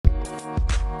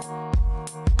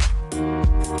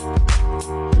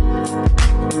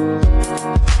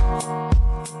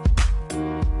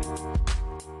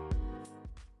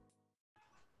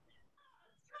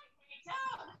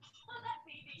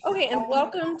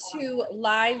Welcome to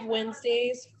Live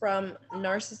Wednesdays from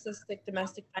Narcissistic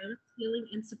Domestic Violence Healing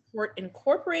and Support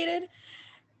Incorporated,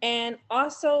 and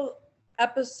also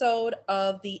episode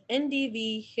of the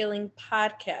NDV Healing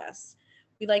Podcast.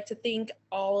 We'd like to thank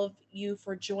all of you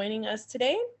for joining us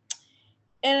today.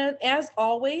 And as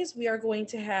always, we are going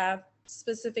to have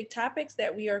specific topics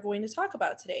that we are going to talk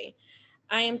about today.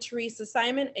 I am Teresa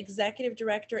Simon, Executive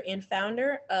Director and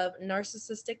Founder of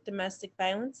Narcissistic Domestic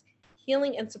Violence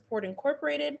Healing and Support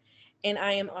Incorporated. And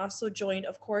I am also joined,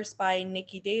 of course, by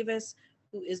Nikki Davis,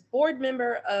 who is board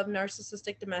member of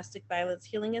Narcissistic Domestic Violence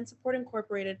Healing and Support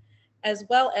Incorporated, as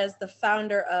well as the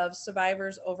founder of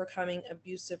Survivors Overcoming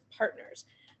Abusive Partners.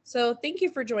 So thank you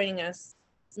for joining us,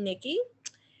 Nikki.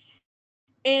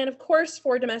 And of course,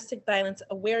 for Domestic Violence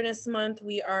Awareness Month,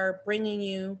 we are bringing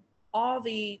you all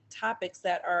the topics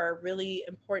that are really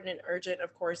important and urgent,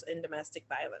 of course, in domestic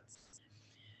violence.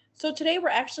 So today we're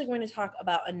actually going to talk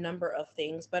about a number of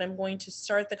things, but I'm going to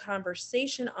start the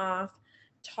conversation off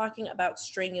talking about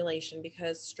strangulation,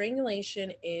 because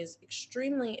strangulation is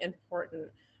extremely important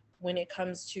when it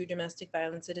comes to domestic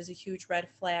violence. It is a huge red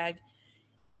flag.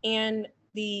 And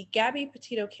the Gabby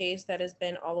Petito case that has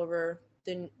been all over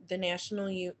the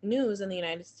national news in the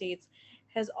United States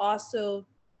has also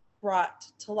brought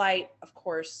to light, of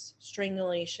course,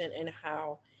 strangulation and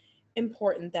how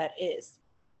important that is.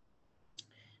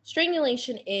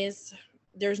 Strangulation is,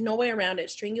 there's no way around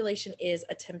it. Strangulation is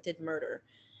attempted murder.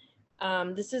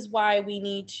 This is why we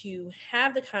need to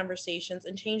have the conversations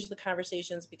and change the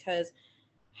conversations, because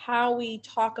how we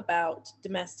talk about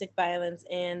domestic violence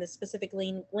and the specific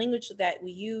language that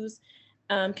we use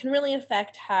can really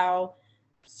affect how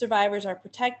survivors are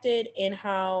protected and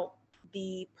how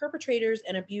the perpetrators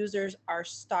and abusers are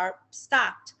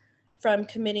stopped from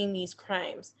committing these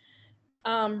crimes.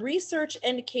 Research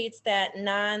indicates that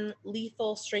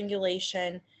non-lethal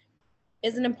strangulation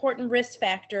is an important risk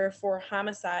factor for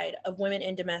homicide of women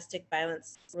in domestic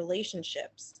violence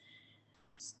relationships.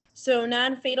 So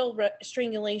non-fatal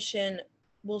strangulation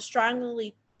will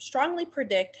strongly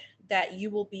predict that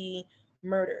you will be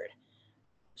murdered.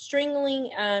 Strangling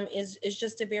is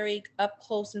just a very up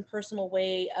close and personal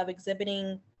way of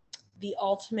exhibiting the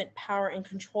ultimate power and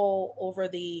control over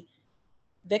the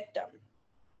victim.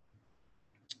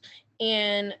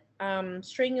 And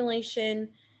strangulation,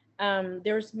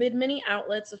 there's been many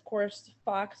outlets, of course,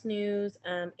 Fox News,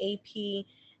 AP,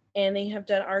 and they have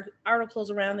done articles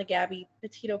around the Gabby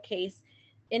Petito case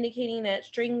indicating that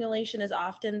strangulation is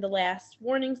often the last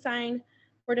warning sign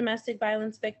for domestic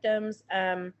violence victims,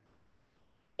 and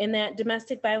that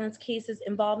domestic violence cases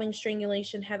involving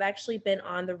strangulation have actually been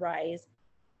on the rise.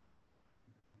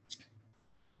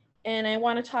 And I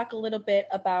want to talk a little bit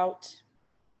about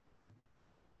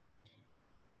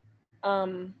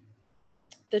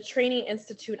the Training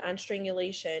Institute on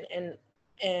Strangulation,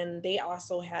 and they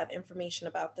also have information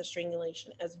about the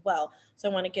strangulation as well. So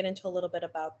I want to get into a little bit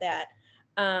about that.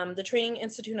 The Training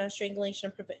Institute on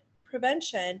Strangulation and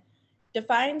Prevention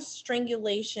defines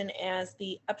strangulation as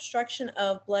the obstruction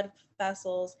of blood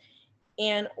vessels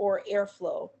and or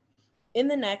airflow in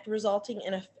the neck, resulting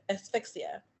in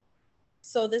asphyxia.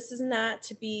 So this is not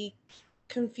to be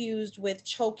confused with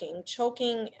choking.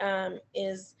 Choking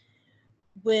is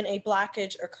when a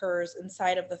blockage occurs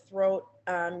inside of the throat.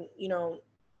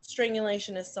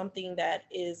 Strangulation is something that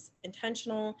is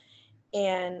intentional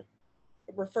and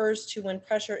refers to when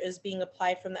pressure is being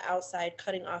applied from the outside,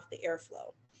 cutting off the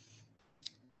airflow.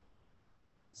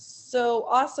 So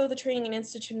also the Training and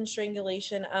Institute in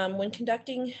Strangulation, when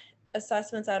conducting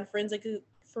assessments on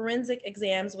forensic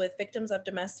exams with victims of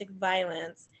domestic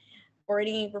violence or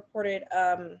any reported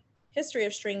history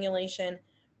of strangulation,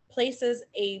 places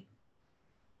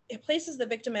the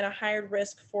victim at a higher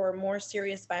risk for more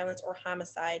serious violence or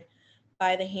homicide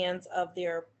by the hands of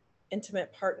their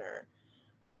intimate partner.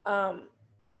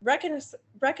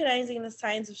 Recognizing the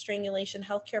signs of strangulation,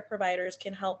 healthcare providers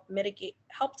can help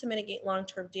to mitigate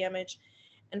long-term damage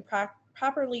and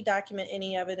properly document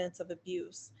any evidence of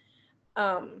abuse.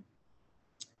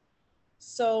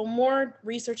 So more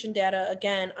research and data,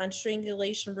 again, on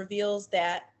strangulation reveals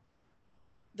that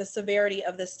the severity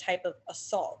of this type of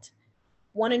assault.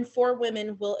 1 in 4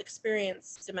 women will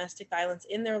experience domestic violence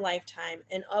in their lifetime,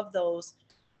 and of those,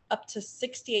 up to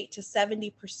 68 to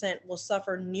 70% will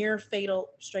suffer near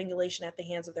fatal strangulation at the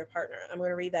hands of their partner. I'm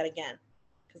going to read that again,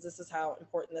 because this is how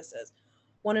important this is.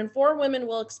 1 in 4 women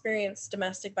will experience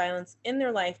domestic violence in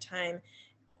their lifetime,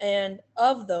 and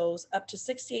of those, up to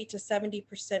 68 to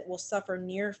 70% will suffer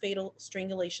near fatal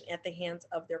strangulation at the hands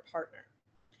of their partner.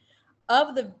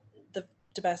 Of the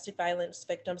domestic violence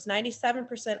victims,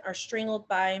 97% are strangled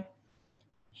by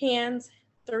hands,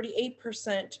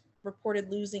 38% reported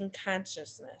losing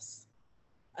consciousness.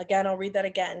 Again, I'll read that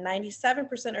again.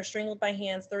 97% are strangled by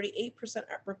hands, 38%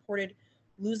 are reported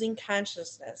losing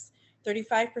consciousness,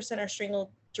 35% are strangled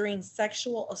during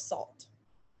sexual assault.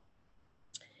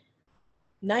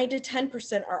 9 to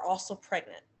 10% are also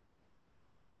pregnant.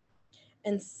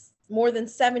 And more than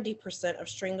 70% of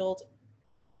strangled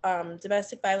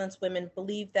domestic violence women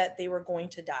believe that they were going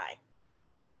to die.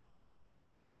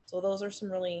 So those are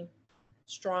some really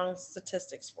strong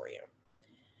statistics for you.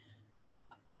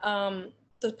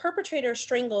 The perpetrator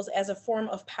strangles as a form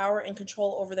of power and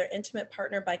control over their intimate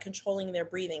partner by controlling their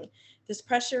breathing. This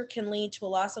pressure can lead to a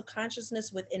loss of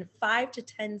consciousness within 5 to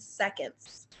 10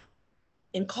 seconds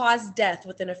and cause death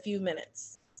within a few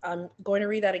minutes. I'm going to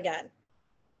read that again.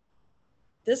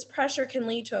 This pressure can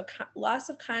lead to a loss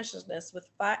of consciousness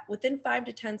within 5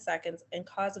 to 10 seconds and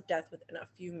cause of death within a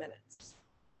few minutes.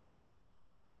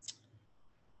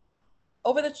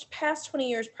 Over the past 20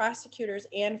 years, prosecutors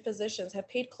and physicians have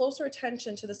paid closer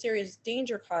attention to the serious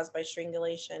danger caused by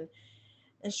strangulation,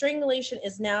 and strangulation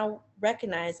is now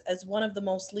recognized as one of the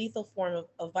most lethal forms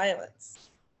of violence.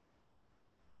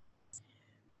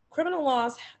 Criminal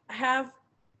laws have,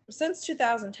 since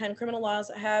 2010, criminal laws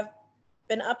have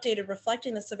been updated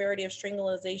reflecting the severity of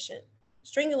strangulation.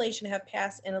 Strangulation have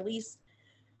passed in at least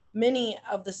many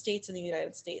of the states in the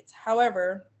United States.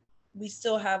 However, we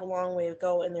still have a long way to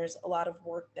go, and there's a lot of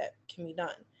work that can be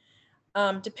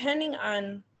done. Depending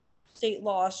on state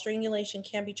law, strangulation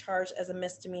can be charged as a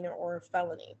misdemeanor or a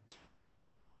felony.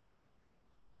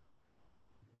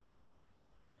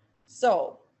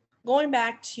 So, going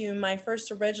back to my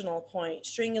first original point,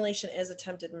 strangulation is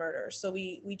attempted murder. So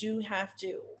we do have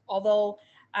to, although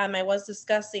I was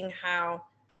discussing how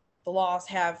the laws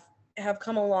have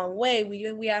come a long way,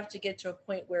 we have to get to a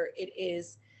point where it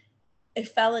is a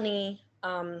felony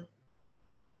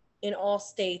in all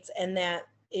states, and that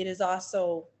it is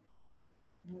also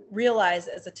realized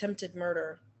as attempted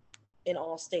murder in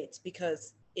all states,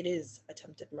 because it is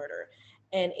attempted murder.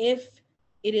 And if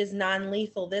it is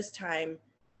non-lethal this time,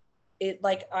 it,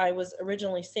 like I was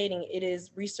originally stating, it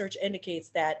is, research indicates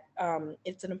that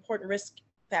it's an important risk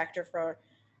factor for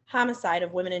homicide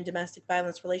of women in domestic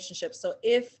violence relationships. So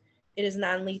if it is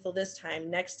non-lethal this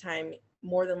time, next time,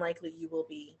 more than likely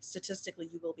statistically,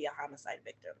 you will be a homicide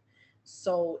victim.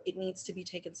 So it needs to be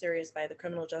taken serious by the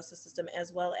criminal justice system,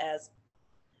 as well as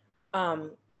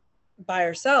by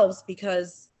ourselves,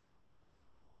 because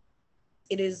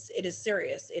it is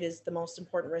serious. It is the most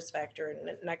important risk factor,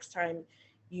 and next time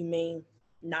you may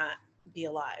not be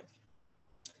alive.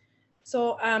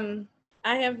 So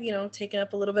I have, taken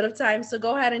up a little bit of time. So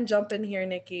go ahead and jump in here,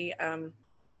 Nikki.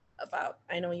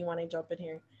 I know you want to jump in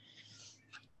here.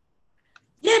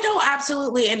 Yeah, no,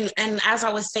 absolutely. And as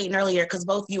I was stating earlier, because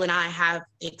both you and I have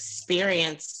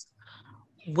experience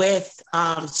with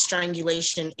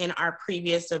strangulation in our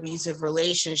previous abusive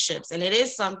relationships. And it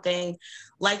is something,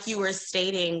 like you were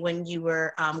stating when you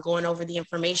were going over the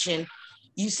information,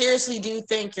 you seriously do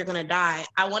think you're going to die.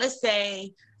 I want to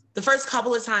say the first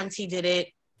couple of times he did it,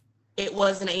 it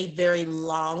wasn't a very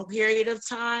long period of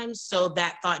time. So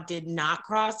that thought did not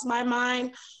cross my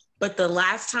mind. But the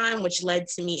last time, which led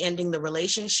to me ending the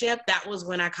relationship, that was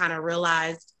when I kind of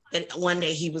realized that one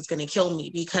day he was going to kill me,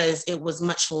 because it was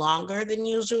much longer than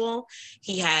usual.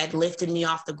 He had lifted me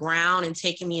off the ground and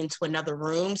taken me into another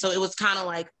room. So it was kind of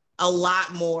like a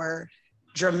lot more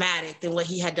dramatic than what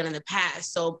he had done in the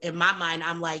past. So in my mind,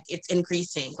 I'm like, it's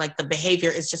increasing. Like the behavior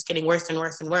is just getting worse and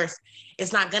worse and worse.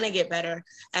 It's not going to get better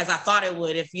as I thought it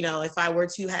would if I were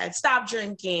to have stopped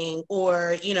drinking,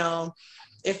 or,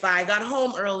 if I got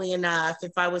home early enough,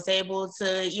 if I was able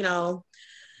to,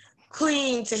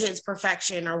 cling to his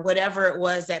perfection, or whatever it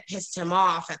was that pissed him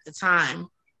off at the time.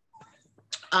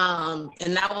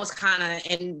 And that was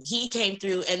and he came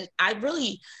through, and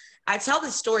I tell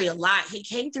this story a lot. He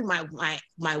came through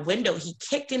my window. He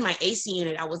kicked in my AC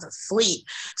unit. I was asleep.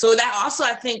 So that also,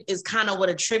 I think, is kind of what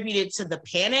attributed to the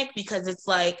panic, because it's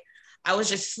like, I was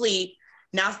just asleep.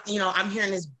 Now, I'm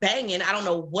hearing this banging. I don't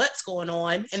know what's going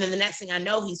on. And then the next thing I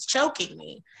know, he's choking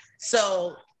me.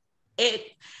 So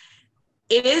it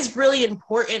is really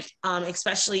important,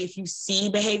 especially if you see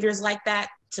behaviors like that,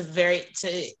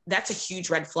 that's a huge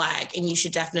red flag, and you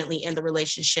should definitely end the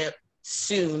relationship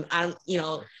soon.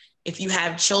 If you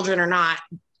have children or not,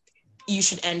 you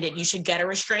should end it. You should get a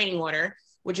restraining order,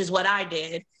 which is what I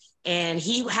did. And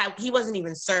he wasn't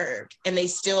even served, and they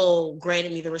still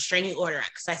granted me the restraining order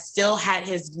because I still had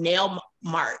his nail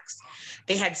marks.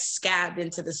 They had scabbed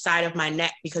into the side of my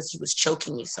neck because he was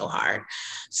choking me so hard.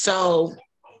 So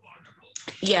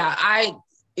yeah,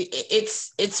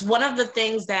 it's one of the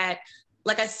things that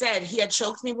like I said, he had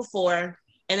choked me before,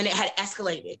 and then it had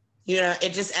escalated.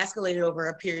 It just escalated over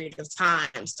a period of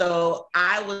time. So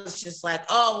I was just like,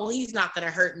 oh, well, he's not going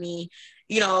to hurt me.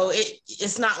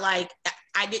 It's not like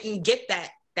I didn't get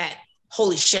that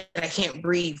holy shit, I can't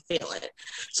breathe feeling.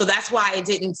 So that's why it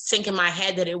didn't sink in my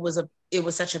head that it was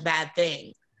such a bad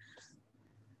thing.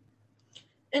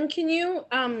 And can you,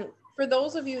 for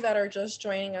those of you that are just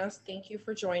joining us, thank you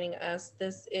for joining us.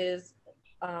 This is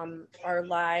our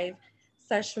live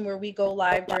session where we go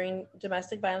live during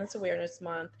Domestic Violence Awareness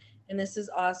Month. And this is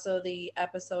also the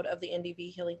episode of the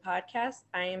NDV Healing Podcast.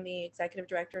 I am the executive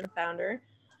director and founder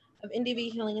of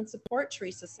NDV Healing and Support,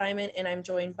 Teresa Simon, and I'm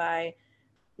joined by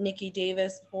Nikki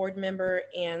Davis, board member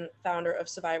and founder of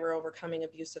Survivor Overcoming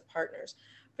Abusive Partners.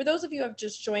 For those of you who have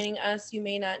just joining us, you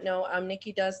may not know,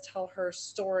 Nikki does tell her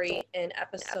story in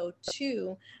episode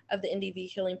 2 of the NDV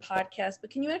Healing Podcast, but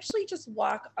can you actually just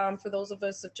walk, for those of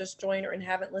us that just joined or and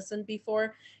haven't listened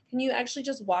before, can you actually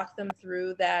just walk them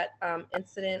through that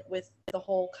incident with the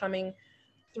whole coming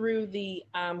through the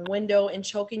window and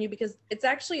choking you? Because it's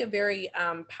actually a very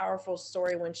powerful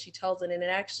story when she tells it, and it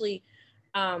actually,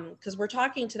 because we're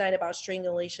talking tonight about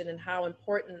strangulation and how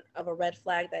important of a red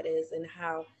flag that is, and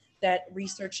how that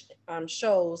research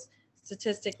shows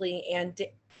statistically and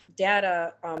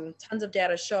data, tons of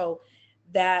data show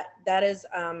that that is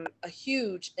a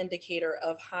huge indicator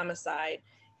of homicide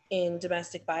in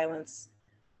domestic violence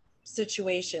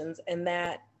situations, and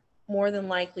that more than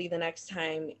likely the next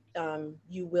time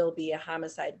you will be a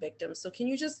homicide victim. So can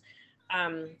you just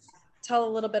tell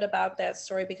a little bit about that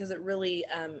story, because it really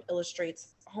illustrates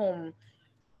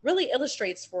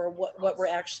for what we're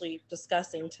actually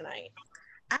discussing tonight.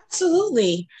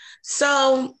 Absolutely.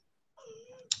 So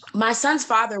my son's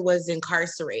father was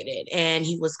incarcerated, and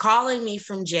he was calling me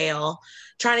from jail,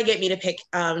 trying to get me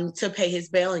to pay his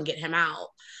bail and get him out.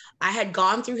 I had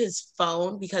gone through his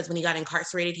phone because when he got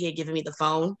incarcerated, he had given me the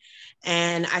phone,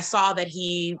 and I saw that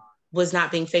he was not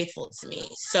being faithful to me.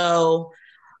 So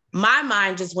my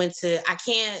mind just went to, I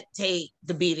can't take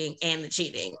the beating and the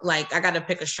cheating. Like, I got to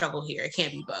pick a struggle here. It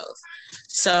can't be both.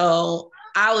 So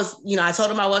I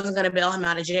told him I wasn't going to bail him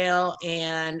out of jail.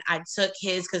 And I took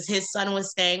because his son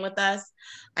was staying with us.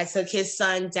 I took his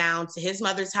son down to his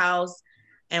mother's house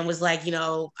and was like,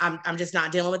 I'm just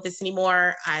not dealing with this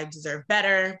anymore. I deserve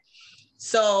better.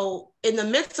 So in the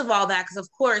midst of all that, because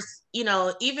of course,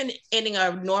 even ending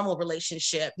a normal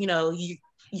relationship,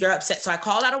 you're upset. So I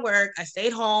called out of work. I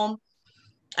stayed home.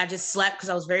 I just slept because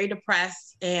I was very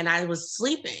depressed, and I was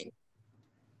sleeping.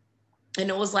 And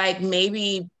it was like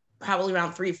probably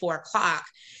around 3-4 o'clock.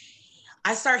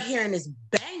 I start hearing this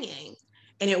banging,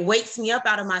 and it wakes me up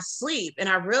out of my sleep. And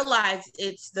I realize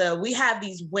we have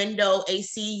these window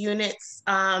AC units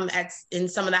in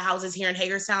some of the houses here in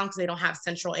Hagerstown because they don't have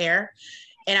central air.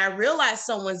 And I realized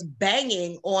someone's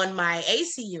banging on my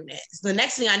AC unit. So the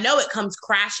next thing I know, it comes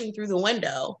crashing through the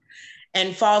window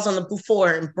and falls on the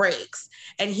floor and breaks.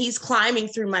 And he's climbing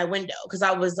through my window because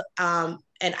I was, and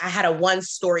I had a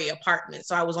 1-story apartment.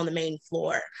 So I was on the main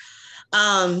floor.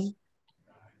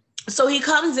 So he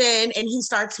comes in and he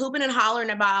starts hooping and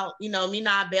hollering about, me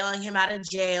not bailing him out of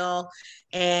jail.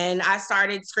 And I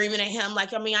started screaming at him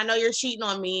like, I know you're cheating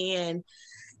on me. And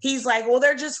he's like, well,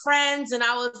 they're just friends. And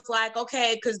I was like,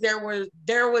 okay, because there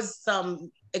was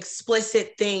some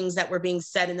explicit things that were being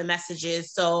said in the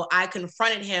messages. So I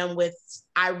confronted him with,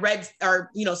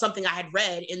 something I had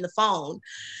read in the phone.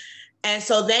 And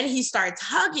so then he starts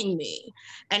hugging me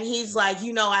and he's like,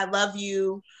 I love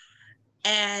you.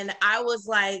 And I was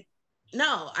like,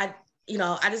 no, I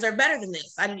deserve better than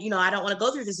this. I don't want to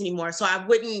go through this anymore. So I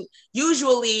wouldn't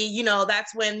usually,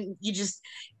 that's when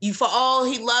you for all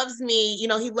he loves me, he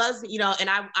loves me, and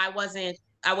I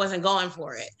wasn't going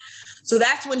for it. So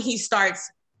that's when he starts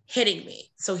hitting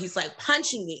me. So he's like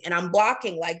punching me and I'm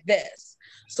blocking like this.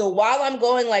 So while I'm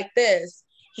going like this,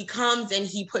 he comes and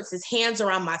he puts his hands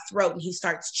around my throat and he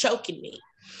starts choking me.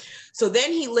 So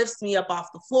then he lifts me up off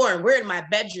the floor and we're in my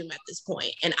bedroom at this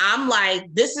point. And I'm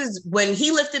like, this is when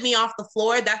he lifted me off the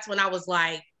floor. That's when I was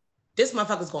like, this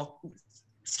motherfucker's going,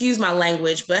 excuse my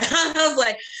language, but I was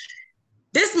like,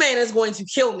 this man is going to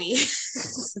kill me.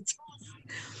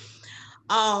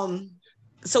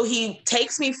 So he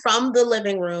takes me from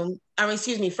the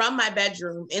from my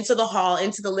bedroom into the hall,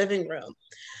 into the living room.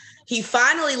 He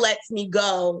finally lets me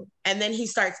go, and then he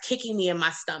starts kicking me in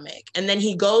my stomach. And then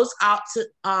he goes out to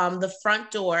the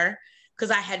front door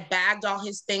because I had bagged all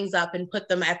his things up and put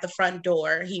them at the front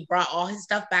door. He brought all his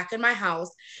stuff back in my house.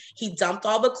 He dumped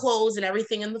all the clothes and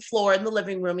everything in the floor in the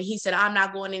living room. And he said, I'm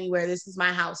not going anywhere. This is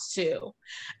my house too.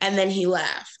 And then he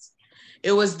left.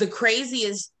 It was the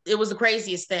craziest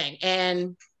thing.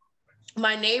 And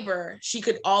my neighbor, she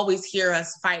could always hear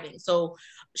us fighting. So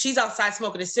she's outside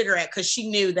smoking a cigarette because she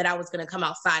knew that I was going to come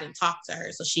outside and talk to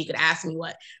her so she could ask me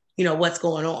what's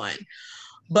going on.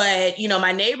 But,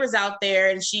 my neighbor's out there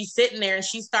and she's sitting there and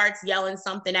she starts yelling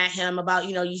something at him about,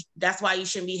 that's why you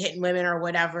shouldn't be hitting women or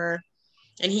whatever.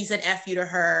 And he said F you to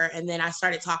her. And then I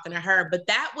started talking to her. But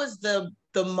that was the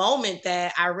moment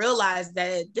that I realized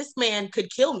that this man could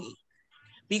kill me,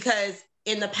 because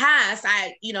in the past,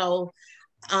 I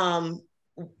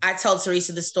tell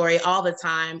Teresa the story all the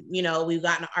time. We've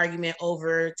got an argument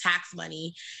over tax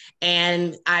money,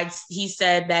 and he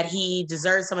said that he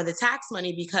deserved some of the tax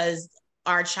money because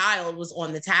our child was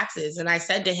on the taxes. And I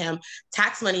said to him,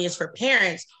 tax money is for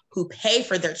parents who pay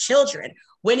for their children.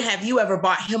 When have you ever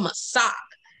bought him a sock?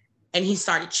 And he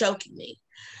started choking me.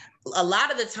 A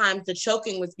lot of the times the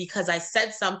choking was because I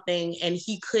said something and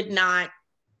he could not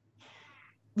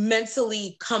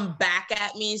mentally come back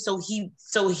at me, so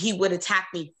he would attack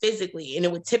me physically, and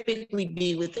it would typically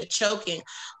be with the choking.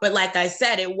 But like I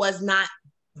said, it was not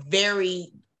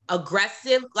very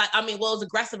aggressive. It was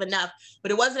aggressive enough,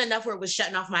 but it wasn't enough where it was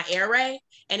shutting off my airway,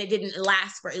 and it didn't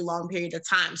last for a long period of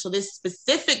time. So this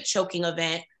specific choking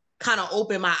event kind of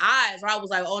opened my eyes, where I was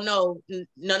like, oh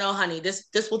no honey,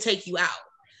 this will take you out,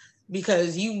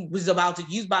 because you was about to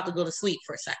go to sleep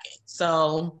for a second.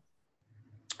 So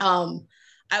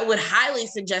I would highly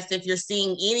suggest, if you're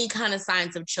seeing any kind of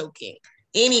signs of choking,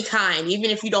 any kind,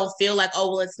 even if you don't feel like, oh,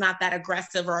 well, it's not that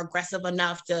aggressive or aggressive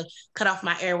enough to cut off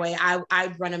my airway,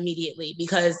 I'd run immediately,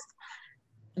 because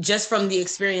just from the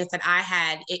experience that I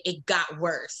had, it got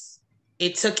worse.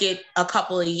 It took it a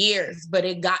couple of years, but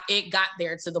it got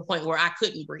there to the point where I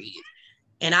couldn't breathe.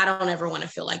 And I don't ever want to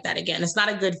feel like that again. It's not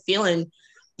a good feeling.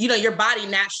 Your body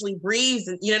naturally breathes.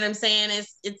 You know what I'm saying?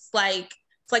 It's like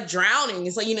drowning.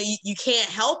 It's like, you can't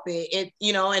help it.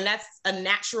 And that's a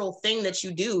natural thing that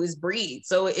you do, is breathe.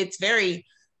 So it's very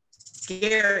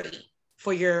scary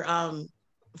for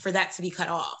for that to be cut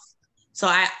off. So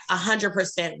I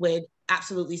 100% would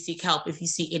absolutely seek help if you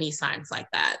see any signs like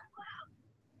that.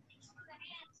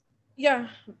 Yeah.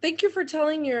 Thank you for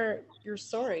telling your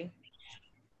story.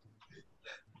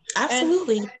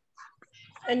 Absolutely.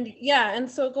 And yeah, and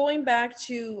so going back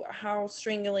to how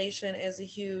strangulation is a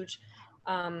huge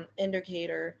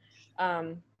indicator.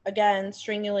 Again,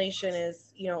 strangulation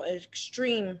is,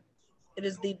 extreme. It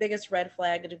is the biggest red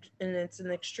flag, and it's an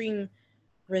extreme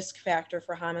risk factor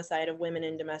for homicide of women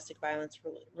in domestic violence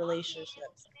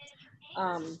relationships.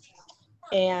 Um,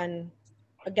 and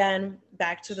again,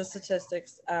 back to the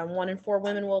statistics, 1 in 4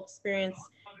 women will experience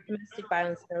domestic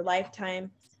violence in their lifetime.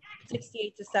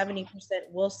 68 to 70%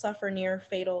 will suffer near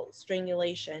fatal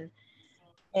strangulation,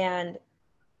 and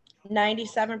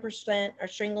 97% are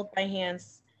strangled by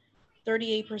hands.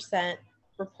 38%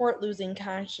 report losing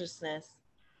consciousness,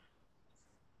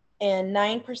 and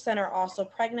 9% are also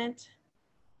pregnant.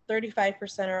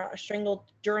 35% are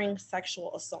strangled during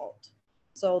sexual assault.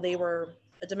 So they were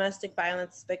a domestic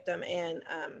violence victim, and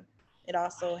it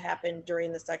also happened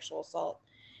during the sexual assault.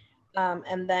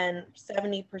 And then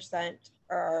 70%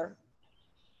 are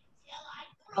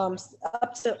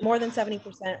up to more than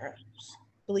 70%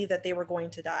 believe that they were going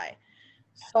to die.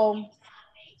 So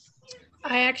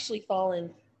I actually fall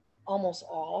in almost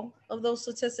all of those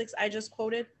statistics I just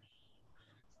quoted.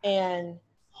 And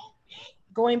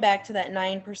going back to that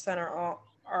 9%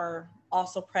 are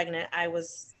also pregnant. I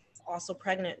was also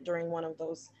pregnant during one of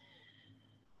those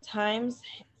times.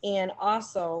 And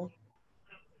also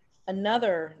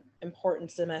another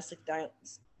important domestic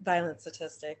violence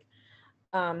statistic.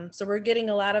 So we're getting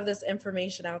a lot of this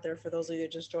information out there for those of you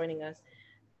just joining us.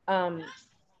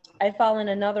 I fall in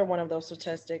another one of those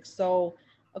statistics. So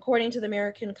according to the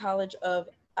American College of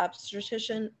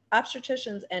Obstetricians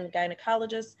and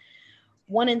Gynecologists,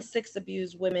 1 in 6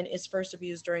 abused women is first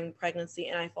abused during pregnancy,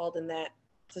 and I fall in that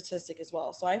statistic as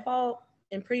well. So I fall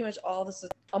in pretty much almost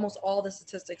all the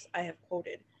statistics I have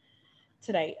quoted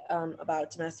today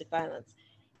about domestic violence.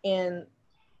 And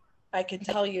I can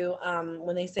tell you,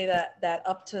 when they say that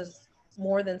up to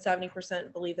more than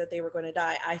 70% believe that they were going to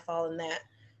die, I fall in that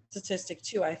statistic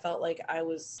too. I felt like I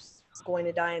was going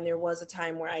to die, and there was a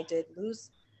time where I did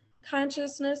lose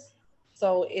consciousness.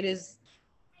 So it is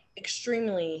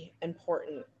extremely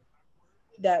important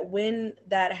that when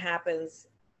that happens,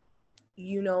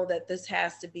 you know that this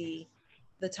has to be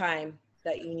the time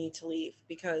that you need to leave,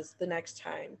 because the next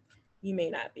time you may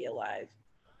not be alive.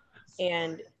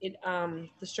 And the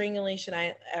strangulation,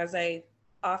 as I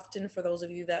often, for those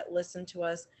of you that listen to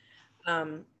us,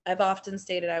 I've often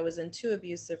stated I was in 2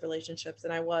 abusive relationships,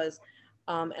 and I was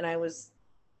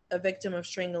a victim of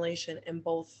strangulation in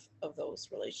both of those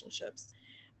relationships.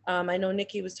 I know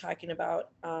Nikki was talking about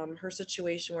her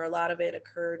situation where a lot of it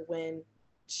occurred when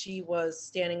she was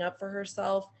standing up for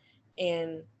herself,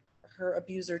 and her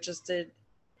abuser just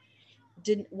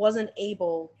didn't wasn't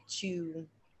able to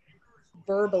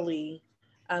verbally.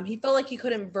 He felt like he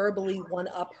couldn't verbally one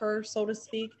up her, so to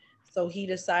speak. So he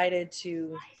decided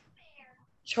to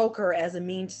choke her as a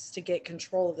means to get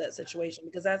control of that situation,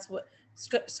 because that's what,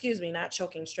 excuse me, not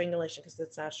choking, strangulation, because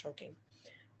it's not choking.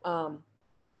 Um,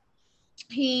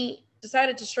 he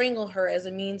decided to strangle her as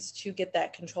a means to get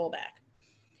that control back.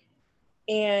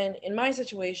 And in my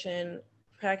situation,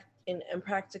 in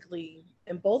practically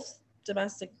in both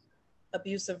domestic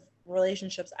abusive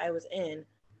relationships I was in,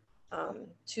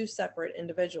 two separate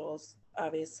individuals,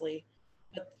 obviously,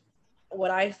 but what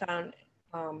I found,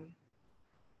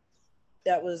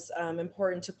 that was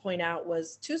important to point out,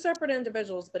 was two separate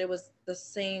individuals, but it was the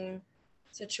same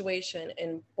situation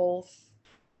in both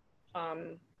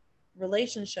um,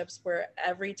 relationships, where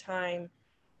every time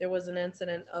there was an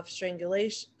incident of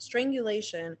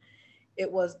strangulation,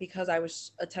 it was because I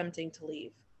was attempting to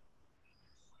leave.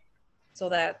 So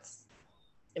that's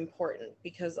important,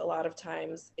 because a lot of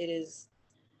times it is,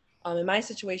 in my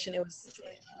situation, it was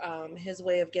his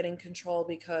way of getting control,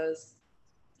 because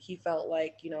he felt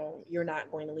like, you're not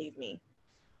going to leave me.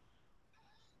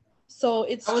 So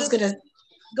it's I was just, gonna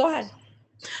go ahead.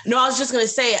 No, I was just gonna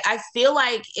say, I feel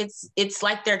like it's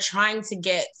like they're trying to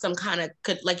get some kind of,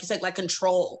 like you said, like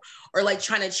control, or like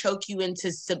trying to choke you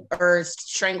into or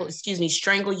strangle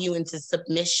you into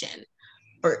submission,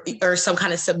 or some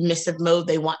kind of submissive mode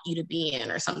they want you to be in,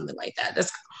 or something like that.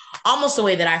 That's almost the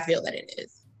way that I feel that it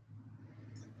is.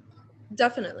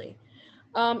 Definitely.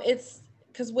 It's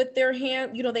because with their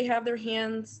hand, they have their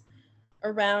hands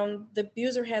around, the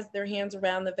abuser has their hands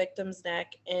around the victim's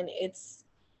neck, and it's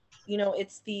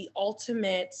the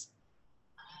ultimate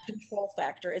control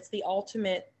factor. It's the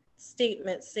ultimate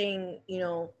statement saying,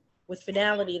 with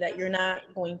finality, that you're not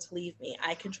going to leave me.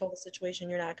 I control the situation.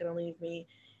 You're not going to leave me.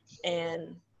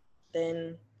 And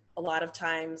then a lot of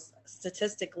times,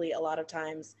 statistically, a lot of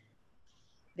times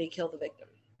they kill the victim.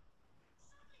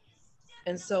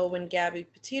 And so when Gabby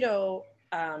Petito,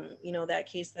 that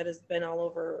case that has been all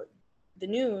over the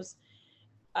news,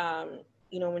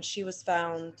 when she was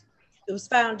found, it was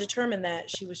found, determined that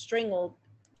she was strangled.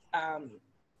 Um,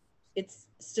 it's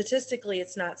statistically,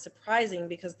 it's not surprising,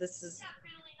 because this is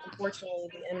unfortunately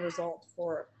the end result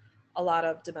for a lot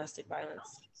of domestic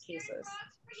violence cases.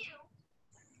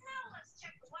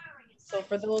 So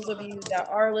for those of you that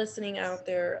are listening out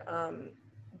there,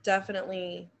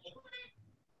 definitely,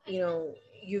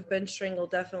 you've been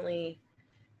strangled, definitely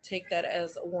take that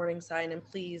as a warning sign, and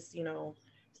please,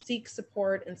 seek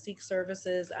support and seek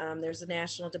services. There's a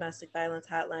National Domestic Violence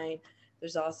Hotline.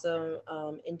 There's also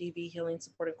NDV Healing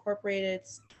Support Incorporated,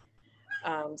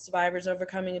 Survivors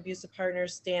Overcoming Abusive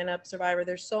Partners, Stand Up Survivor.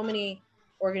 There's so many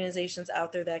organizations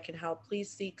out there that can help. Please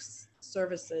seek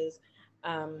services,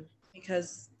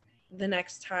 because the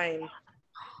next time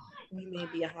you may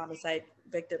be a homicide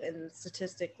victim, and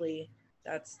statistically,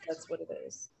 that's what it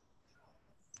is.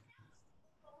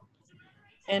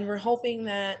 And we're hoping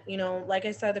that, like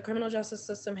I said, the criminal justice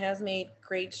system has made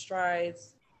great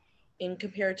strides in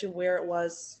compared to where it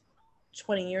was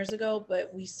 20 years ago,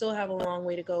 but we still have a long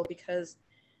way to go, because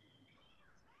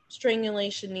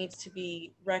strangulation needs to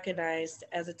be recognized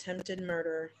as attempted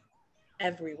murder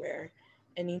everywhere.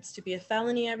 It needs to be a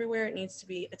felony everywhere. It needs to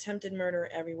be attempted murder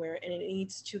everywhere. And it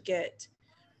needs to get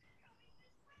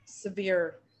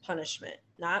severe punishment.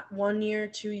 Not 1 year,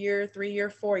 2 year, 3 year,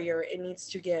 4 year. It needs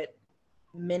to get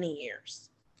many years.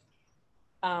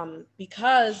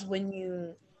 Because when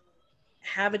you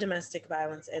have a domestic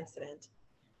violence incident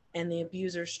and the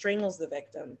abuser strangles the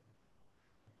victim,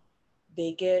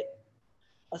 they get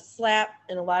a slap.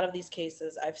 In a lot of these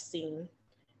cases I've seen,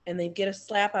 and they get a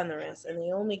slap on the wrist, and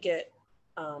they only get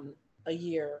a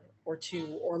year or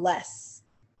two or less,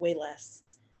 way less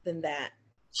than that.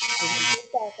 They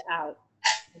get back out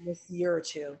in this year or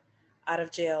two out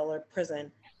of jail or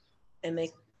prison, and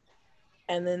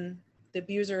then the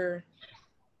abuser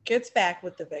gets back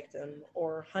with the victim,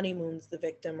 or honeymoons the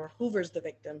victim, or hoovers the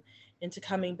victim into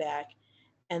coming back.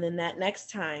 And then that next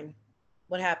time,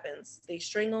 what happens? They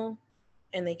strangle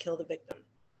and they kill the victim.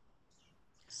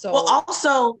 Well, So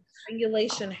also,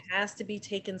 strangulation has to be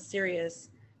taken serious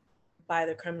by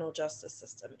the criminal justice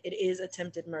system. It is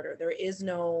attempted murder. There is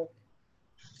no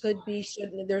could be,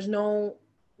 should, there's no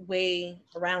way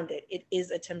around it. It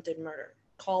is attempted murder.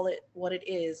 Call it what it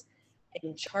is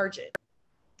and charge it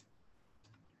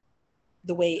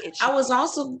the way it I should was be.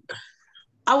 also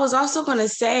I was also going to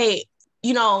say,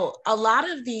 a lot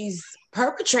of these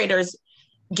perpetrators,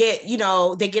 get,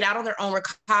 they get out on their own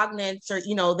recognizance, or,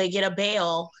 they get a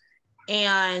bail,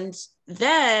 and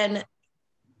then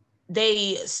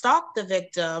they stalk the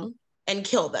victim and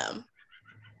kill them.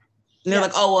 And they're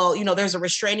like, oh, well, there's a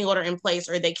restraining order in place,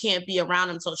 or they can't be around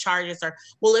them until charges are,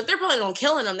 well, if they're planning on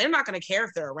killing them, they're not going to care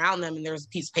if they're around them. And there's a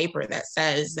piece of paper that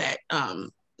says that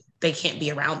they can't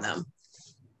be around them.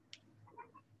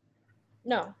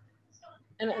 No.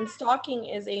 And stalking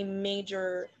is a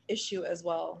major issue as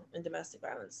well in domestic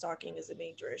violence. Stalking is a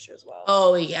major issue as well.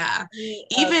 Oh, yeah.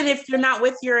 Even if you're not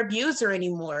with your abuser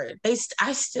anymore,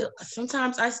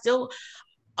 sometimes I still,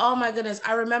 oh my goodness.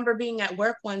 I remember being at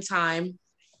work one time,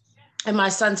 and my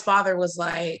son's father was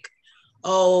like,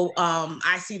 oh,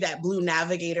 I see that blue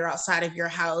Navigator outside of your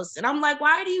house. And I'm like,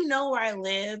 why do you know where I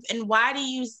live? And why do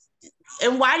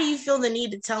you feel the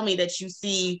need to tell me that you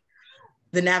see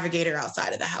the Navigator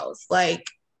outside of the house? Like,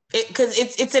 because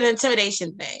it's an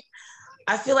intimidation thing.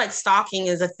 I feel like stalking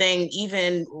is a thing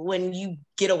even when you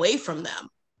get away from them,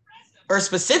 or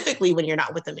specifically when you're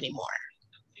not with them anymore.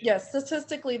 Yes,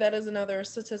 statistically, that is another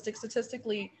statistic.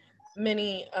 Statistically,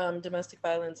 many domestic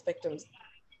violence victims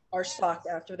are stalked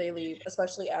after they leave,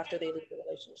 especially after they leave the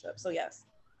relationship. So yes.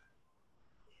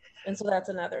 And so that's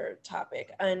another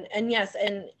topic. And yes,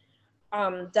 and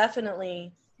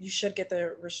definitely you should get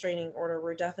the restraining order.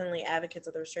 We're definitely advocates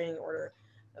of the restraining order,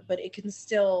 but it can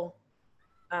still,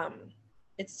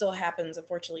 it still happens,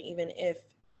 unfortunately, even if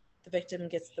the victim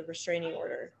gets the restraining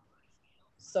order.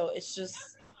 So it's just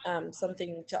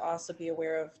something to also be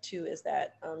aware of too, is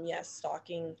that, yes,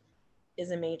 stalking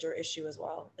is a major issue as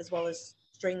well as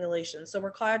strangulation. So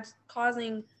we're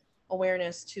causing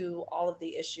awareness to all of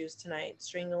the issues tonight: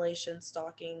 strangulation,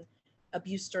 stalking,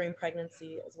 abuse during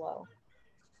pregnancy as well,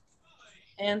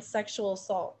 and sexual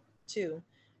assault too,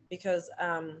 because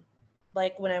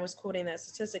like when I was quoting that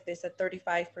statistic, they said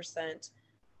 35%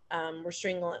 were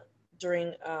strangled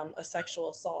during a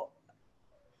sexual assault.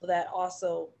 That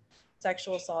also,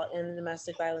 sexual assault and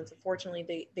domestic violence,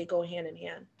 unfortunately, they go hand in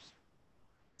hand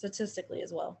statistically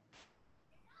as well.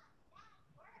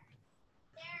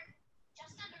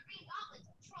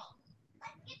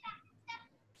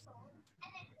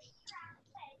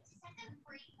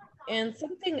 And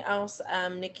something else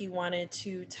Nikki wanted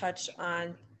to touch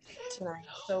on tonight.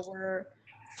 So we're,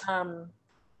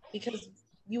 because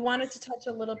you wanted to touch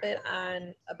a little bit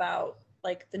on about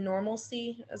like the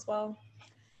normalcy as well.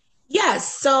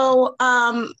 Yes. So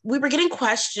we were getting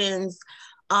questions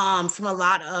from a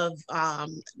lot of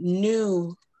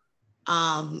new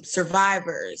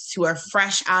survivors who are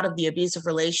fresh out of the abusive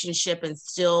relationship and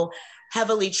still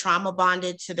heavily trauma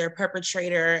bonded to their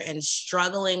perpetrator and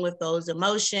struggling with those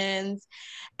emotions.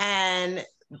 And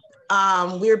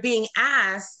we're being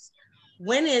asked,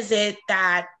 when is it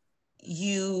that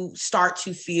you start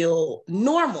to feel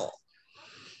normal?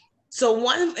 So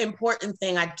one important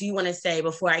thing I do want to say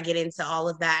before I get into all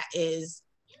of that is,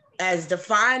 as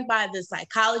defined by the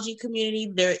psychology community,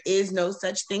 there is no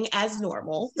such thing as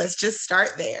normal. Let's just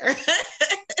start there.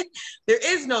 There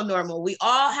is no normal. We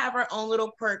all have our own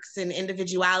little quirks and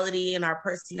individuality and our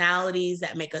personalities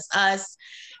that make us us.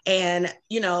 And,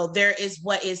 there is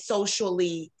what is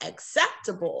socially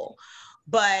acceptable.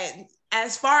 But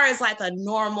as far as like a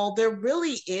normal, there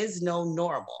really is no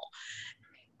normal.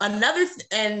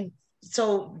 And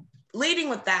so leading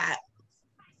with that,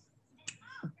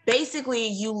 basically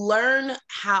you learn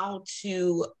how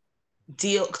to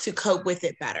cope with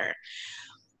it better.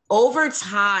 Over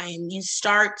time, you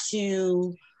start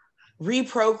to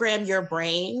reprogram your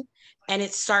brain, and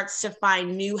it starts to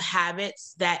find new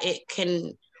habits that it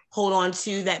can hold on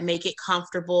to, that make it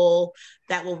comfortable,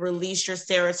 that will release your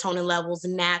serotonin levels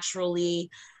naturally.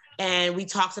 And we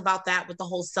talked about that with the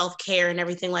whole self-care and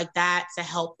everything like that to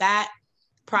help that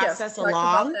process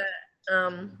along.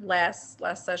 Last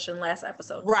session, last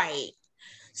episode. Right.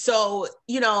 So,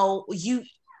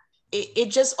 it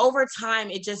just over time,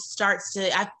 it just starts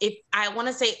to, I want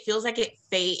to say it feels like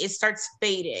it starts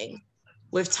fading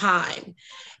with time.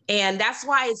 And that's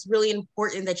why it's really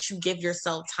important that you give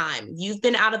yourself time. You've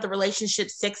been out of the relationship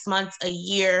 6 months, a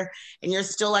year, and you're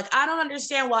still like, I don't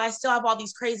understand why I still have all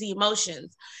these crazy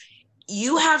emotions.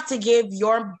 You have to give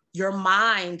your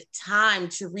mind time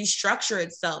to restructure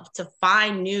itself, to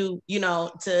find new,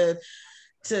 to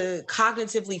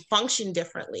cognitively function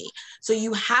differently. So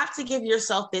you have to give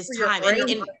yourself this time. And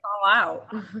fall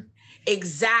out.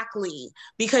 Exactly.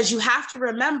 Because you have to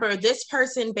remember, this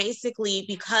person basically,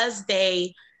 because they're,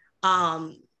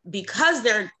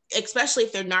 especially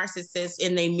if they're narcissists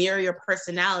and they mirror your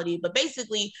personality, but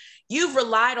basically you've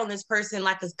relied on this person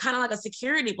like it's kind of like a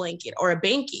security blanket or a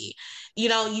banky.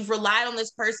 You've relied on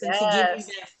this person to give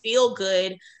you that feel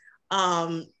good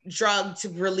drug to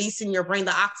release in your brain,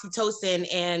 the oxytocin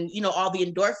and, you know, all the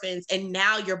endorphins, and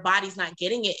now your body's not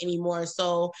getting it anymore.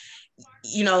 So,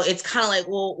 you know, it's kind of like,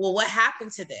 well, what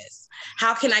happened to this?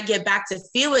 How can I get back to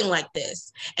feeling like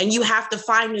this? And you have to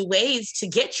find new ways to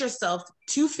get yourself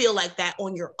to feel like that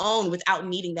on your own without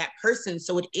needing that person.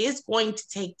 So it is going to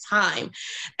take time.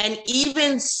 And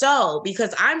even so,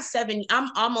 because I'm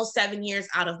almost 7 years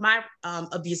out of my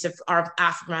abusive, or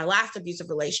after my last abusive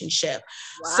relationship.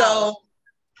 Wow. So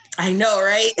I know,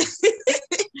 right?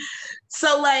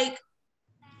 So like,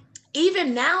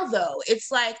 even now though,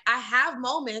 it's like I have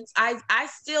moments, I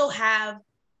still have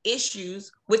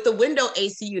issues with the window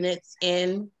AC units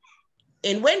in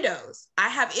Windows. I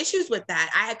have issues with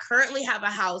that. I currently have a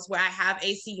house where I have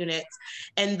AC units,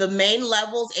 and the main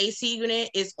level's AC unit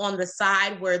is on the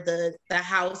side where the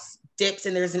house dips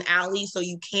and there's an alley, so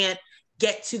you can't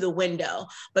get to the window.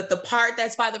 But the part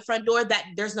that's by the front door, that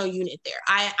there's no unit there.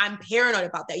 I'm paranoid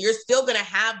about that. You're still gonna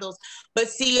have those, but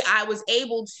see, I'm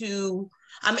able to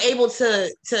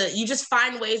you just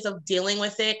find ways of dealing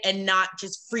with it and not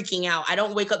just freaking out. I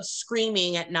don't wake up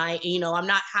screaming at night, you know, I'm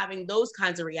not having those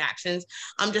kinds of reactions.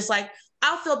 I'm just like,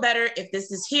 I'll feel better if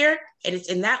this is here and it's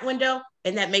in that window,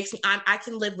 and that makes me, I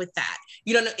can live with that.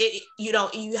 You don't know it, you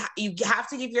know, you have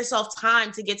to give yourself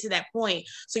time to get to that point.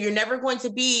 So you're never going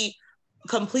to be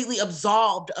completely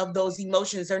absolved of those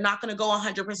emotions. They're not going to go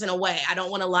 100% away. I don't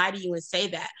want to lie to you and say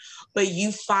that, but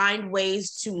you find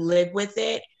ways to live with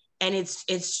it. And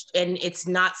it's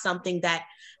not something that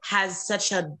has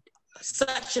such an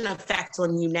effect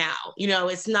on you now. You know,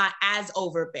 it's not as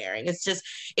overbearing. It's just,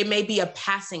 it may be a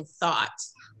passing thought.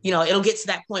 You know, it'll get to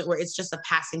that point where it's just a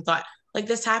passing thought. Like,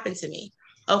 this happened to me.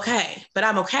 Okay, but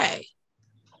I'm okay.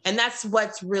 And that's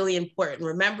what's really important.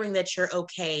 Remembering that you're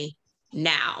okay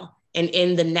now, and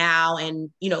in the now, and,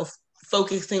 you know,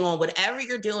 focusing on whatever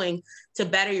you're doing to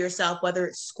better yourself, whether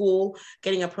it's school,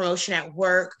 getting a promotion at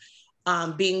work,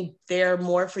 being there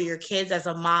more for your kids as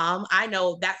a mom. I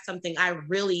know that's something I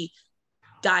really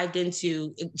dived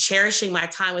into, cherishing my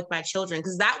time with my children,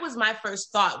 because that was my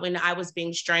first thought when I was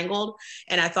being strangled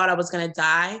and I thought I was going to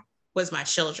die, was my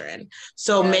children.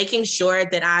 So making sure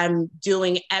that I'm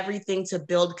doing everything to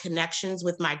build connections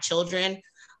with my children,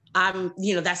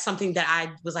 you know, that's something that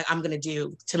I was like, I'm going to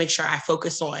do to make sure I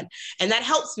focus on. And that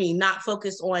helps me not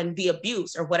focus on the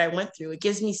abuse or what I went through. It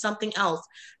gives me something else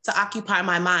to occupy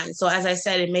my mind. So as I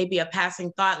said, it may be a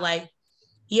passing thought, like,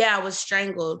 yeah, I was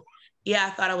strangled. Yeah,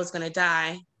 I thought I was going to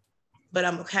die, but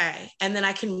I'm okay. And then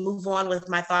I can move on with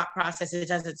my thought process. It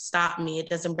doesn't stop me. It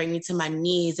doesn't bring me to my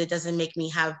knees. It doesn't make me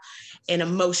have an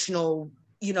emotional,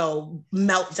 you know,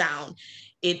 meltdown.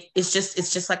 It's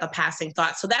just like a passing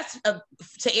thought. So that's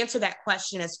to answer that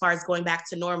question, as far as going back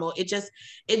to normal, it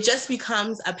just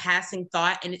becomes a passing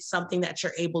thought, and it's something that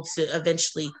you're able to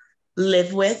eventually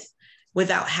live with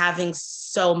without having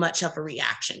so much of a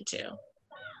reaction to.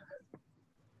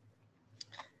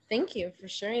 Thank you for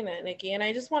sharing that, Nikki. And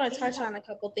I just want to touch on a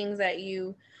couple things that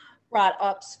you brought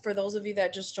up for those of you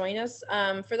that just joined us.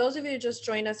 For those of you who just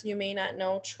joined us, you may not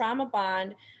know, trauma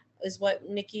bond is what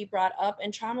Nikki brought up.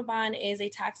 And trauma bond is a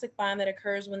toxic bond that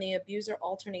occurs when the abuser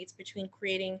alternates between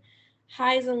creating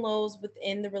highs and lows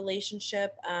within the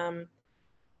relationship,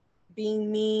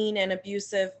 being mean and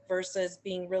abusive versus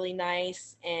being really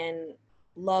nice and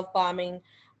love bombing.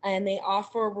 And they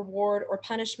offer reward or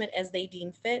punishment as they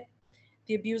deem fit.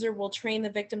 The abuser will train the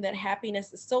victim that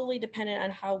happiness is solely dependent on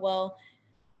how well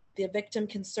the victim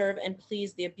can serve and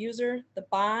please the abuser.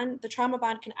 The trauma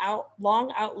bond can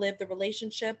long outlive the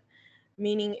relationship,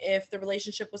 meaning if the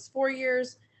relationship was 4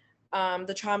 years,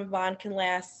 the trauma bond can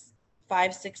last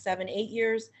 5, 6, 7, 8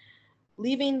 years,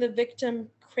 leaving the victim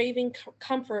craving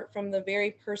comfort from the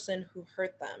very person who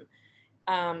hurt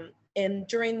them. And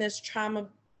during this trauma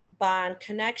bond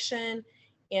connection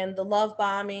and the love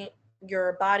bombing,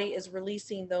 your body is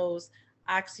releasing those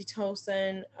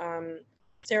oxytocin,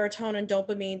 serotonin,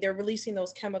 dopamine. They're releasing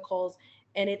those chemicals,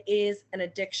 and it is an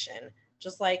addiction.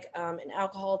 Just like an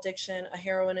alcohol addiction, a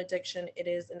heroin addiction, it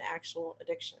is an actual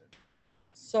addiction.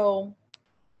 So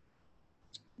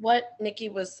what Nikki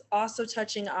was also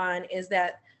touching on is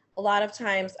that a lot of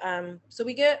times, so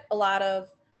we get a lot of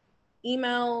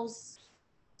emails,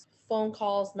 phone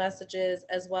calls, messages,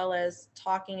 as well as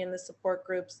talking in the support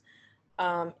groups,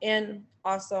 and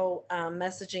also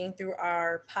messaging through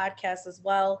our podcast as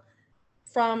well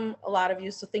from a lot of you.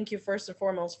 So thank you first and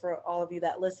foremost for all of you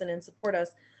that listen and support us.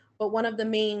 But one of the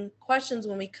main questions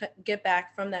when we get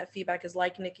back from that feedback is,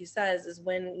 like Nikki says, is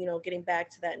when, you know, getting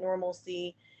back to that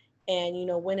normalcy, and, you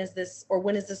know, when is this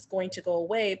going to go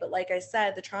away? But like I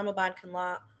said, the trauma bond can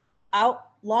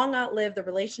long outlive the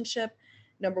relationship.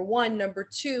 Number one. Number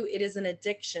two, it is an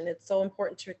addiction. It's so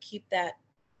important to keep that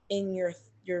in your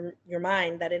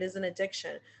mind, that it is an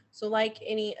addiction. So like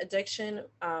any addiction,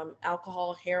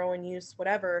 alcohol, heroin use,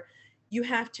 whatever, you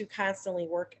have to constantly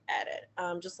work at it.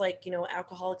 Just like,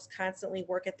 alcoholics constantly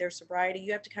work at their sobriety,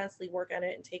 you have to constantly work at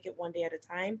it and take it one day at a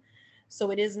time.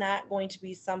 So it is not going to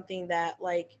be something that,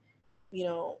 like,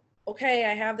 okay,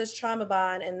 I have this trauma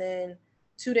bond, and then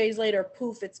 2 days later,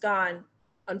 poof, it's gone.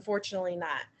 Unfortunately,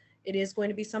 not. It is going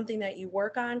to be something that you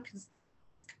work on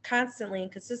constantly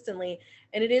and consistently,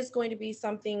 and it is going to be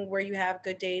something where you have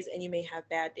good days and you may have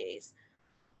bad days.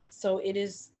 So it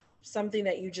is something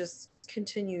that you just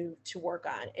continue to work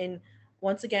on. And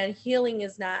once again, healing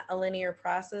is not a linear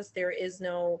process. There is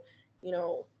no, you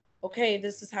know okay,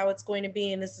 this is how it's going to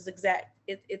be and this is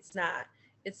it's not.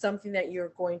 It's something that you're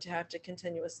going to have to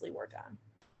continuously work on.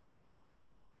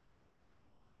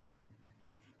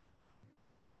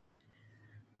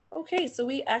 Okay, so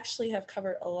we actually have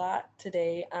covered a lot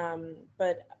today,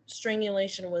 but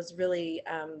strangulation was really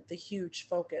the huge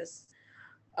focus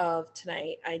of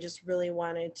tonight. I just really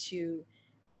wanted to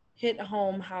hit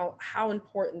home how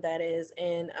important that is.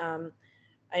 And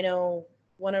I know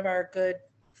one of our good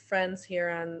friends here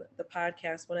on the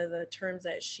podcast, one of the terms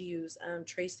that she used,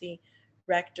 Tracy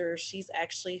Rector, she's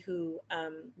actually who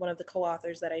one of the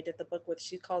co-authors that I did the book with.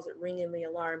 She calls it ringing the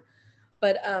alarm.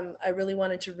 But I really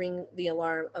wanted to ring the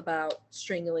alarm about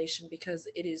strangulation because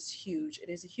it is huge. It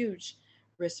is a huge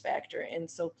risk factor. And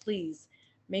so please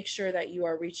make sure that you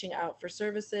are reaching out for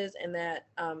services, and that,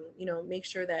 make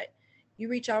sure that you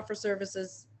reach out for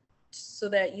services so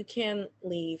that you can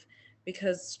leave,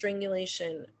 because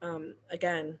strangulation,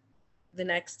 again, the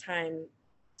next time,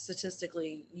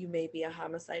 statistically, you may be a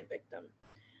homicide victim.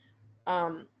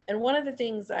 And one of the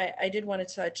things I did want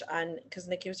to touch on, because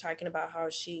Nikki was talking about how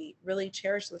she really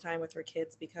cherished the time with her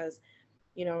kids because,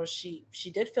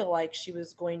 she did feel like she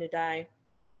was going to die.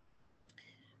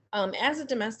 As a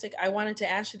domestic, I wanted to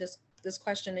ask you this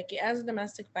question, Nikki. As a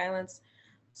domestic violence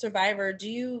survivor, do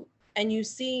you, and you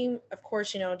see, of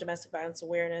course, domestic violence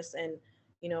awareness, and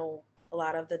you know a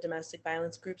lot of the domestic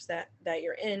violence groups that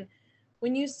you're in,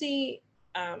 when you see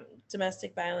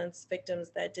domestic violence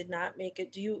victims that did not make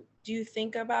it, do you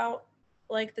think about,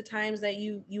 like, the times that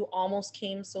you almost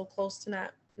came so close to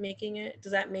not making it?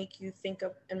 Does that make you think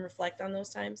of and reflect on those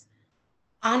times?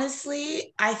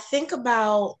 Honestly, I think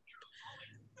about,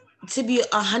 to be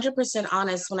 100%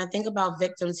 honest, when I think about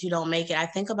victims who don't make it, I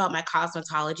think about my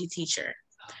cosmetology teacher,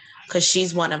 because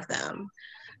she's one of them,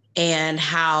 and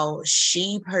how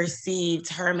she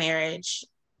perceived her marriage,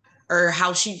 or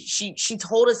how she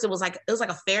told us it was like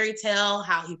a fairy tale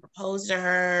how he proposed to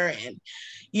her. And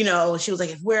she was like,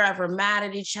 if we're ever mad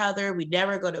at each other, we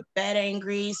never go to bed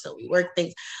angry, so we work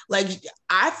things. Like,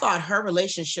 I thought her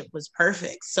relationship was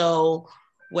perfect. So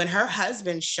when her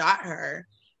husband shot her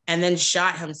and then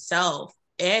shot himself,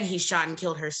 and he shot and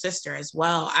killed her sister as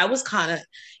well, I was kind of,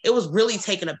 it was really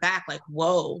taken aback, like,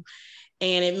 whoa.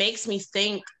 And it makes me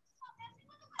think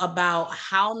about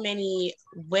how many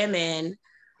women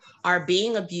are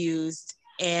being abused,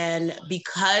 and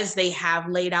because they have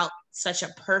laid out such a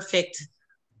perfect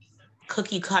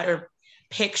cookie cutter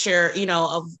picture,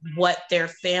 of what their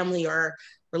family or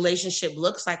relationship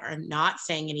looks like, are not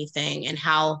saying anything, and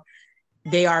how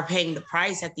they are paying the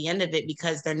price at the end of it,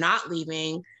 because they're not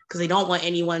leaving, because they don't want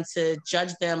anyone to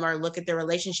judge them or look at their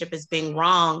relationship as being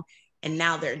wrong, and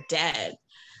now they're dead.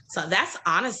 So that's,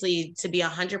 honestly, to be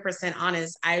 100%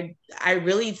 honest, I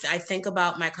think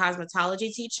about my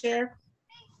cosmetology teacher,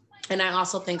 and I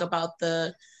also think about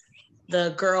the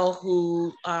girl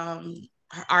who,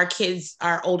 our kids,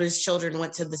 our oldest children,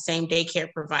 went to the same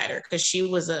daycare provider, because she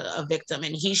was a victim,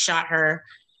 and he shot her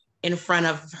in front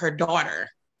of her daughter,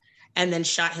 and then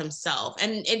shot himself.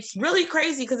 And it's really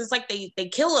crazy, because it's like they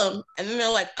kill him, and then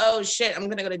they're like, oh shit, I'm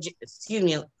gonna go to excuse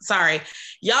me, sorry,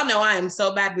 y'all know I am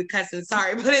so bad with cussing,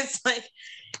 sorry, but it's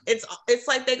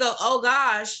like they go, oh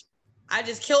gosh, I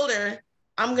just killed her,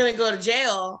 I'm gonna go to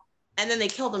jail, and then they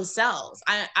kill themselves.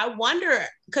 I wonder,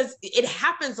 because it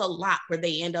happens a lot where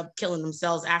they end up killing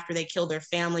themselves after they kill their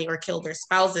family or kill their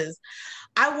spouses.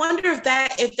 I wonder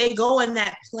if they go in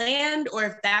that planned, or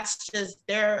if that's just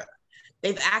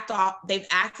they've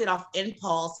acted off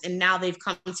impulse, and now they've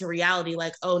come to reality,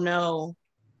 like, oh no,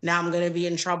 now I'm gonna be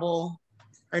in trouble,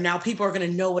 or now people are gonna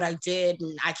know what I did,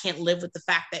 and I can't live with the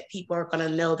fact that people are gonna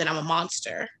know that I'm a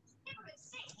monster.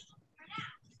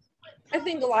 I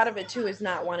think a lot of it too is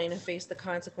not wanting to face the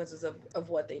consequences of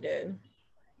what they did.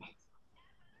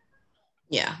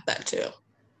 Yeah, that too.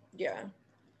 Yeah.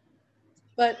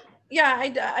 But yeah,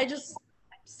 I just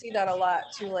see that a lot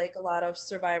too, like a lot of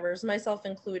survivors, myself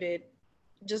included,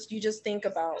 you just think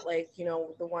about, like, you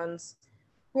know, the ones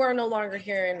who are no longer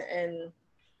here, and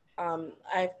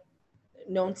I've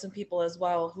known some people as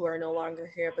well who are no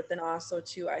longer here, but then also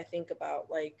too I think about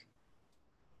like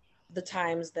the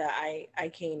times that I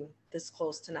came this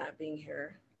close to not being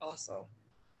here also.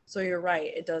 So you're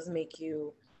right, it does make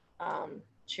you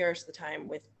cherish the time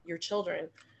with your children,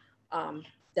 um,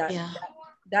 that Yeah.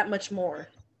 that much more.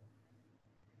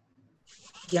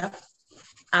 Yep.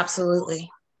 Absolutely.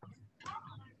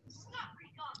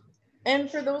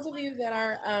 And for those of you that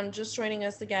are just joining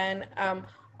us again,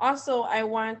 also I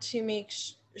want to make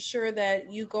sure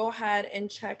that you go ahead and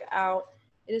check out.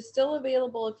 It is still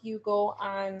available if you go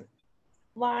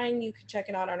online. You can check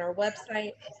it out on our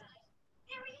website.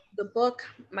 The book,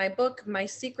 My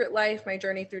Secret Life, My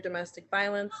Journey Through Domestic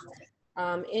Violence.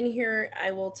 In here,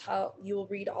 I will tell you will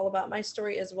read all about my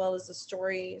story as well as the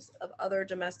stories of other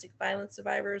domestic violence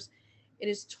survivors. It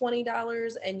is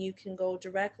 $20, and you can go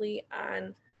directly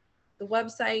on the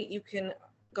website. You can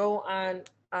go on,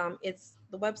 it's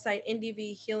the website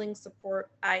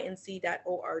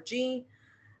ndvhealingsupportinc.org,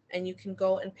 and you can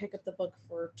go and pick up the book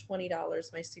for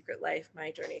 $20, My Secret Life,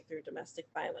 My Journey Through Domestic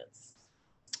Violence.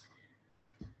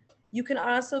 You can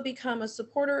also become a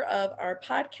supporter of our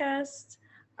podcast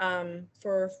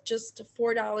for just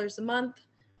 $4 a month.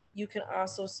 You can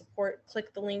also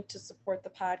click the link to support the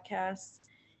podcast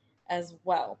as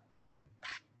well.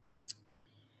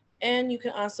 And you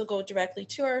can also go directly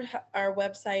to our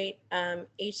website,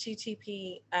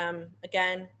 http,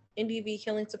 again,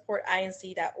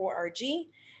 ndvhealingsupportinc.org.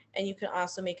 And you can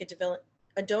also make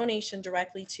a donation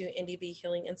directly to NDV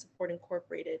Healing and Support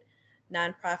Incorporated,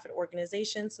 nonprofit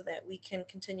organization, so that we can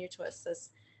continue to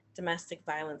assist domestic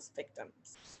violence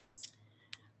victims.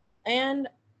 And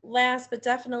last but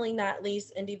definitely not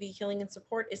least, NDV Healing and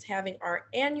Support is having our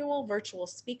annual virtual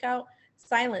speak out,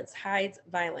 Silence Hides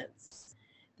Violence.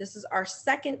 This is our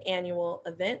second annual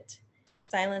event,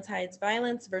 Silence Hides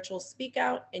Violence Virtual Speak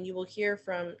Out, and you will hear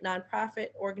from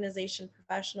nonprofit organization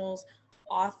professionals,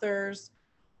 authors,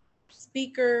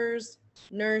 speakers,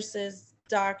 nurses,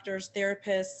 doctors,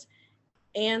 therapists,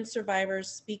 and survivors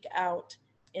speak out.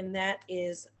 And that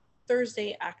is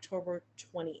Thursday, October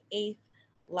 28th,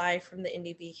 live from the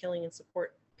NDV Healing and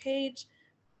Support page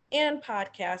and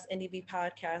podcast. NDV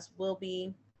podcast will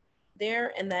be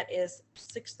there, and that is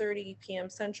 6:30 p.m.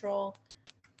 Central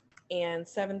and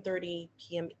 7:30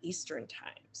 p.m. Eastern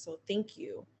time. So thank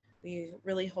you. We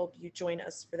really hope you join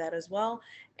us for that as well.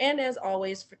 And as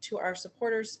always, to our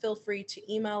supporters, feel free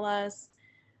to email us,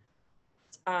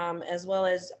 as well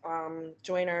as go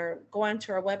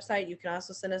onto our website. You can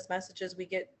also send us messages. We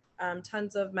get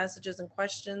tons of messages and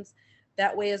questions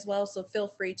that way as well. So feel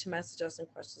free to message us and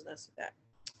question us with that.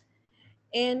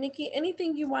 And Nikki,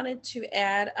 anything you wanted to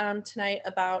add tonight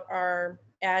about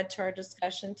add to our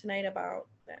discussion tonight about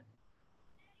that?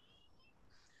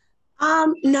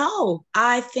 No,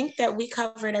 I think that we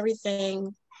covered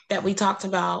everything that we talked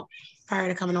about prior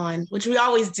to coming on, which we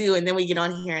always do, and then we get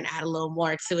on here and add a little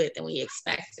more to it than we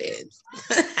expected.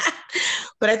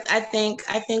 But I think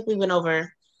we went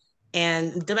over.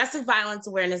 And Domestic Violence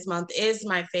Awareness Month is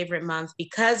my favorite month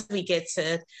because we get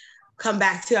to come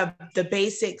back to the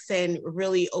basics and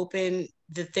really open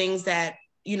the things that,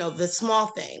 the small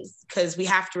things, because we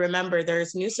have to remember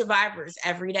there's new survivors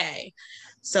every day.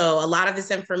 So a lot of this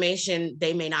information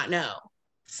they may not know.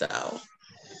 So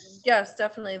yes,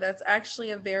 definitely. That's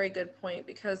actually a very good point,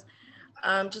 because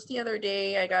just the other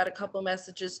day I got a couple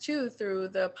messages too through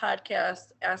the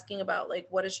podcast asking about, like,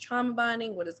 what is trauma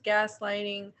bonding, what is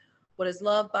gaslighting, what is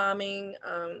love bombing.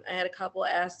 I had a couple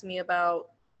ask me about,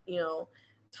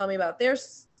 tell me about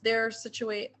their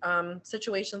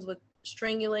situations with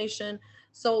strangulation.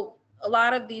 So a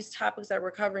lot of these topics that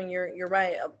we're covering, you're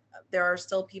right. There are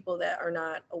still people that are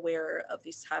not aware of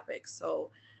these topics.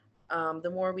 So the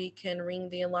more we can ring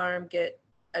the alarm, get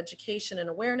education and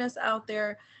awareness out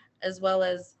there, as well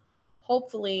as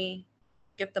hopefully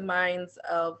get the minds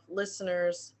of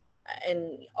listeners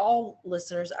and all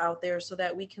listeners out there, so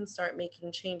that we can start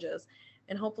making changes.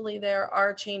 And hopefully there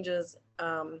are changes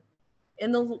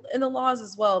in the laws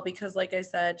as well, because like I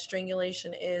said,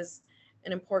 strangulation is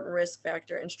an important risk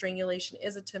factor, and strangulation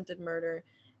is attempted murder.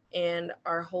 And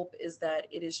our hope is that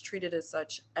it is treated as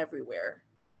such everywhere,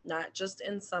 not just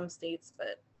in some states,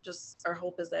 but just our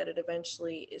hope is that it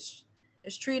eventually is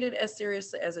treated as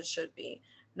seriously as it should be.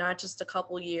 Not just a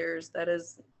couple years. That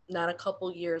is not a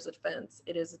couple years offense.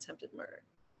 It is attempted murder.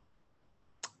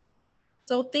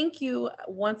 So thank you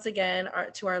once again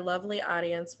to our lovely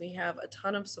audience. We have a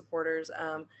ton of supporters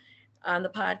on the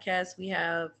podcast. We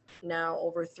have now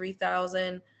over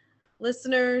 3,000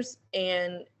 listeners,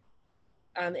 and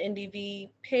On the NDV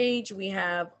page, we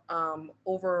have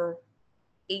over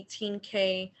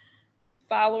 18K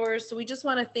followers. So we just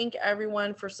want to thank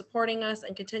everyone for supporting us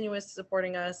and continuous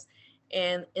supporting us.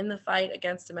 And in the fight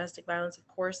against domestic violence, of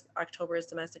course, October is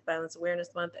Domestic Violence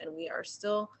Awareness Month, and we are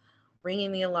still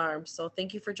ringing the alarm. So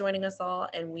thank you for joining us all,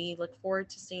 and we look forward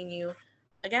to seeing you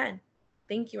again.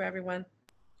 Thank you, everyone.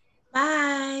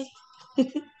 Bye.